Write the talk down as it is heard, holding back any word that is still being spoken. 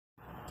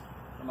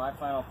For my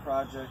final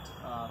project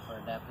for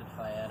Adapted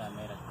Phi-Ed, I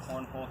made a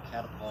Cornhole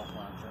Catapult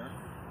launcher.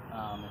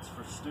 It's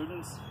for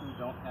students who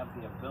don't have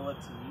the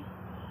ability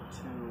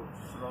to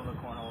throw the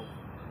cornhole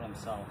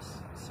themselves.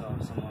 So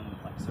someone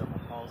with like cerebral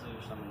palsy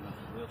or someone with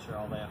a wheelchair,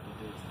 all they have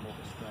to do is pull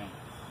the string.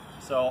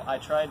 So I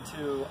tried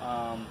to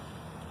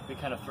be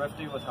kind of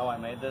thrifty with how I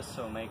made this,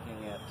 so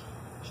making it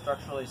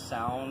structurally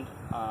sound,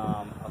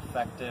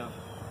 effective,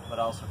 but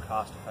also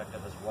cost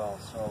effective as well.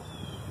 So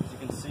as you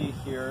can see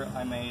here,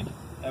 I made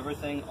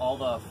everything, all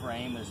the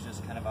frame is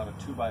just kind of out of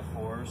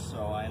 2x4s,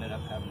 so I ended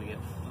up having to get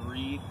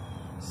 3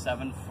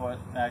 7-foot,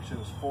 actually it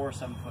was 4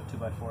 7-foot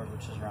 2x4s,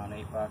 which is around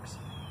 $8.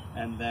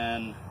 And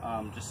then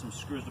just some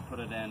screws to put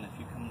it in. If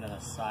you come to the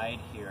side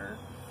here,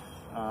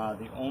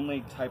 the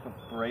only type of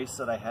brace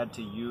that I had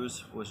to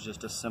use was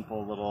just a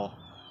simple little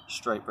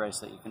straight brace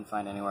that you can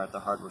find anywhere at the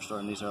hardware store,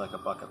 and these are like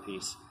 $1 a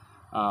piece.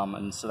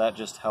 And so that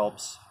just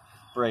helps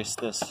brace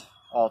this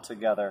all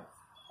together.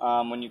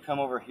 When you come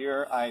over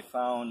here, I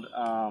found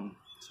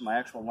my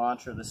actual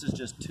launcher. This is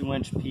just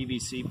 2-inch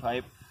PVC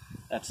pipe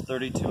that's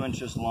 32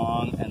 inches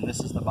long, and this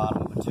is the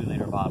bottom of a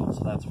 2-liter bottle,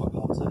 so that's what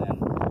holds it in.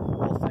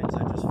 Both things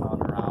I just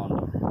found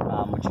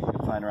around, which you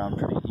can find around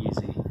pretty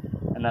easy.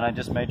 And then I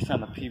just made sure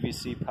on the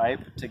PVC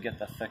pipe to get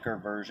the thicker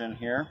version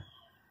here,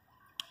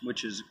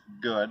 which is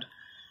good.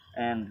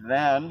 And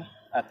then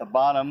at the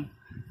bottom,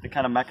 the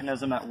kind of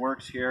mechanism that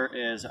works here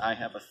is I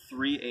have a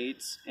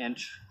 3/8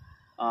 inch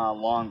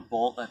long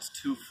bolt that's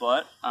 2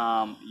 foot.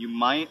 You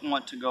might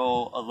want to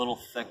go a little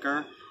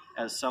thicker,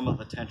 as some of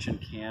the tension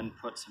can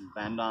put some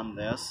bend on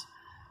this.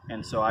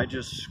 And so I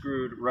just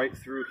screwed right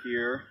through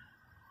here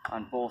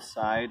on both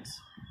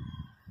sides,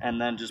 and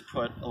then just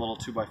put a little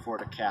 2x4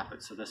 to cap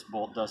it so this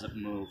bolt doesn't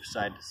move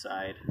side to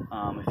side.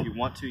 If you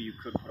want to, you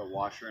could put a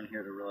washer in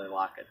here to really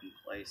lock it in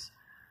place,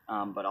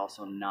 but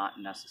also not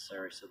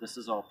necessary. So this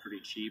is all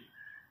pretty cheap.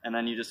 And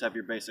then you just have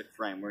your basic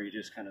frame where you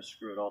just kind of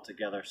screw it all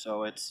together.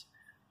 So it's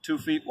 2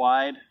 feet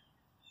wide,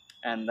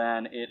 and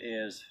then it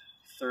is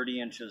 30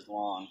 inches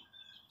long.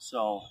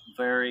 So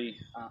very,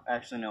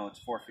 actually no, it's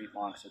 4 feet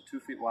long. So 2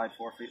 feet wide,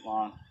 4 feet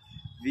long.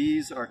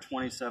 These are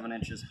 27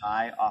 inches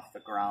high off the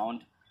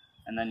ground.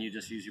 And then you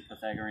just use your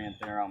Pythagorean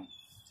theorem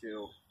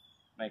to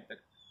make the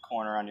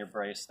corner on your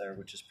brace there,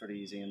 which is pretty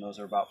easy. And those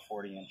are about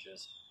 40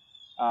 inches.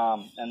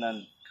 And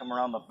then come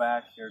around the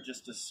back here,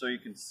 just so you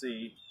can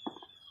see,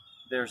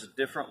 there's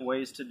different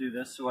ways to do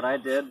this. So what I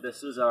did,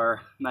 this is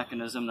our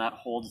mechanism that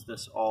holds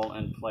this all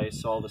in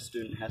place. So all the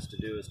student has to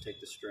do is take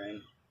the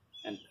string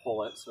and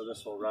pull it, so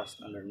this will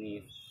rest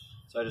underneath.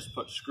 So I just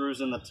put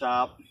screws in the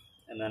top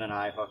and then an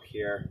eye hook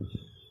here,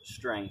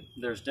 string.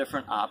 There's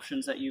different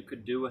options that you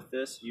could do with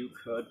this. You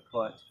could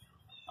put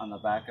on the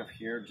back of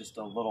here just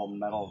a little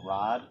metal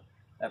rod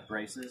that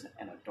braces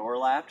and a door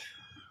latch.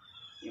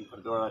 You can put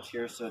a door latch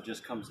here so it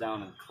just comes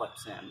down and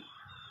clips in.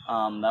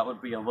 That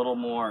would be a little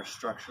more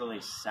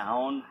structurally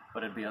sound,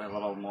 but it'd be a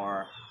little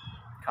more,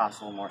 cost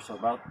a little more. So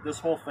about this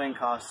whole thing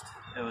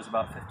it was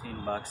about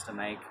 $15 to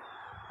make.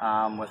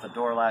 With a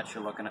door latch,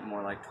 you're looking at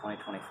more like $20,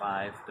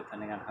 $25,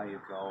 depending on how you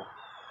go.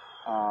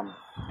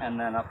 And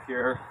then up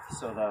here,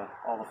 so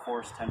all the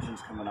force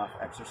tension's coming off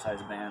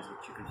exercise bands,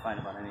 which you can find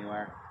about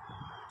anywhere.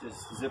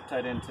 Just zip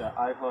tied into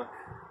eye hook,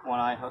 one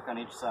eye hook on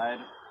each side,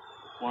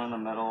 one in the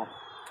middle,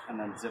 and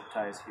then zip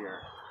ties here.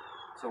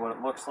 So what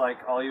it looks like,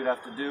 all you'd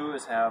have to do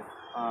is have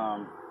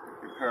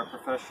your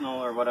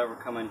paraprofessional or whatever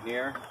come in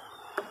here,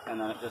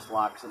 and then it just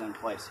locks it in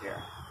place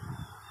here.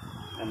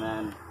 And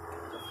then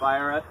to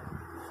fire it,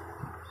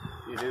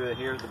 you do it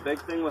here. The big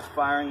thing with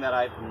firing that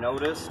I've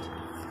noticed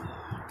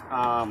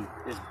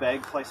is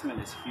bag placement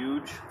is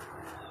huge.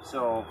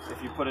 So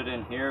if you put it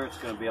in here, it's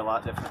going to be a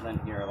lot different than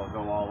here. It'll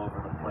go all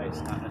over the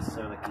place, not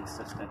necessarily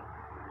consistent.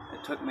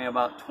 It took me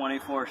about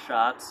 24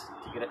 shots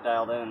to get it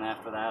dialed in, and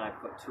after that I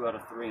put 2 out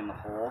of 3 in the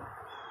hole.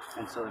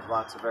 And so there's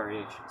lots of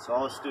variation. So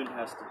all the student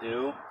has to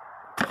do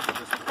is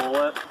just pull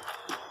it,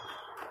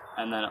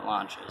 and then it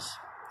launches.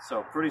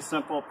 So pretty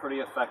simple, pretty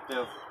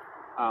effective,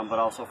 but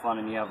also fun,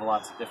 and you have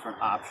lots of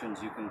different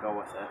options you can go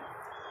with it.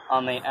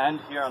 On the end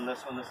here on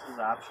this one, this is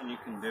an option you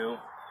can do.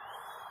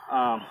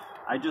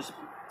 I just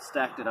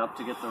stacked it up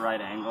to get the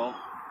right angle,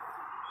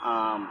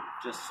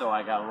 just so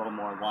I got a little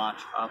more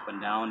launch up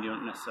and down. You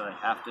don't necessarily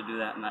have to do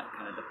that, and that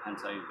kind of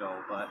depends how you go.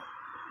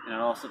 And it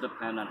also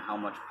depends on how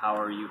much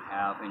power you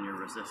have in your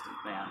resistance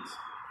bands.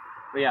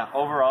 But yeah,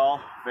 overall,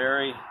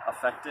 very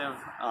effective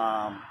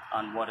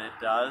on what it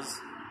does,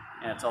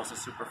 and it's also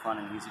super fun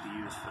and easy to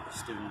use for the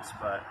students.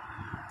 But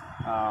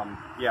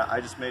yeah, I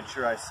just made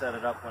sure I set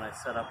it up when I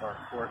set up our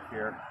court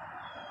here,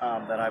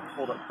 that I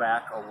pulled it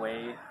back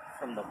away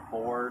from the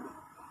board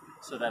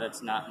so that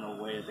it's not in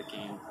the way of the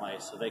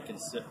gameplay, so they can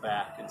sit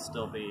back and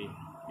still be,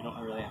 you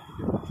don't really have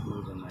to do much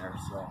moving there.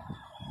 So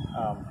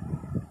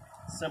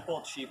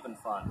simple, cheap, and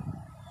fun.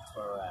 That's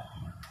where we're at.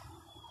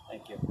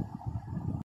 Thank you.